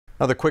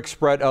Now, the quick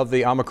spread of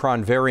the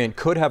Omicron variant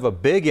could have a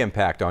big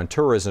impact on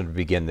tourism to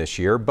begin this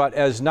year. But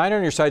as 9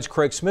 on Your Side's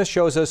Craig Smith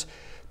shows us,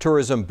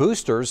 tourism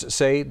boosters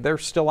say they're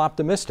still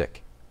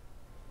optimistic.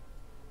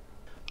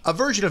 A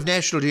version of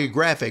National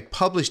Geographic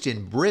published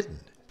in Britain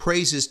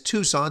praises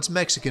Tucson's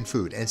Mexican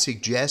food and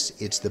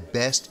suggests it's the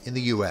best in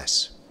the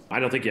U.S.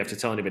 I don't think you have to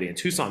tell anybody in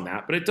Tucson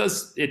that, but it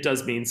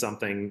does mean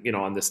something,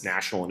 on this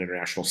national and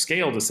international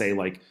scale to say,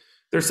 like,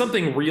 there's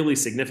something really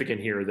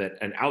significant here that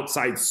an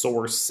outside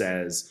source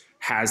says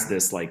has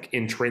this like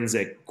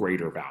intrinsic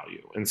greater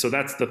value. And so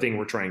that's the thing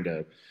we're trying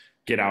to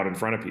get out in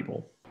front of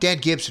people. Dan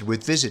Gibson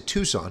with Visit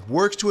Tucson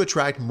works to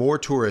attract more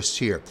tourists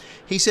here.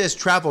 He says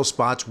travel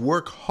spots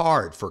work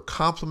hard for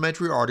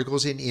complimentary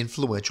articles in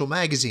influential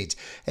magazines.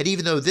 And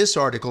even though this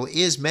article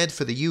is meant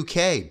for the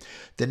UK,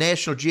 the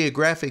National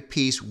Geographic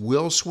piece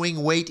will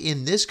swing weight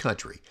in this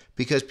country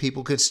because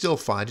people can still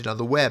find it on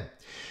the web.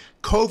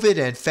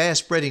 COVID and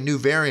fast-spreading new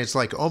variants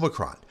like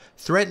Omicron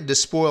threaten to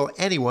spoil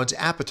anyone's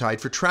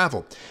appetite for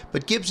travel.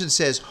 But Gibson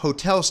says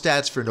hotel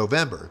stats for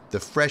November, the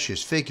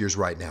freshest figures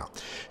right now,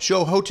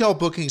 show hotel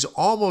bookings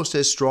almost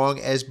as strong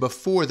as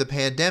before the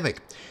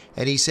pandemic.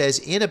 And he says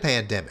in a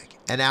pandemic,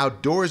 an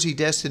outdoorsy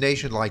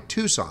destination like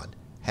Tucson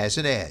has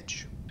an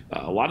edge.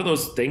 A lot of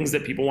those things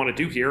that people want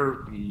to do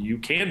here, you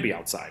can be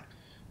outside.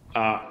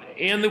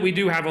 And that we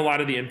do have a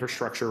lot of the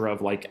infrastructure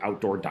of like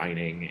outdoor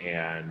dining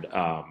and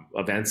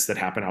events that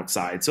happen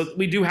outside. So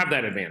we do have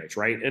that advantage,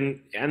 right?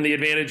 And the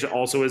advantage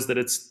also is that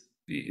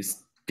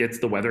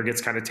the weather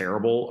gets kind of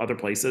terrible other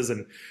places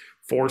and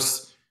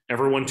force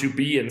everyone to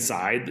be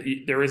inside.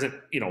 There isn't,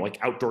 like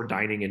outdoor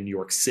dining in New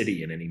York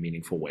City in any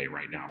meaningful way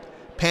right now.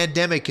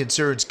 Pandemic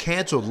concerns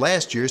canceled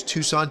last year's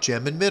Tucson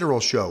Gem and Mineral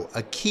Show,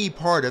 a key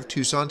part of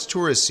Tucson's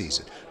tourist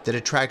season that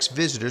attracts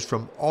visitors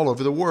from all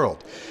over the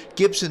world.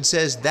 Gibson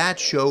says that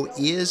show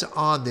is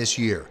on this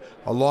year,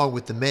 along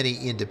with the many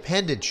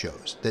independent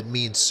shows that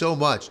mean so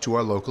much to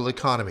our local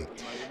economy.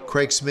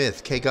 Craig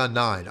Smith, KGUN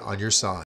 9 on your side.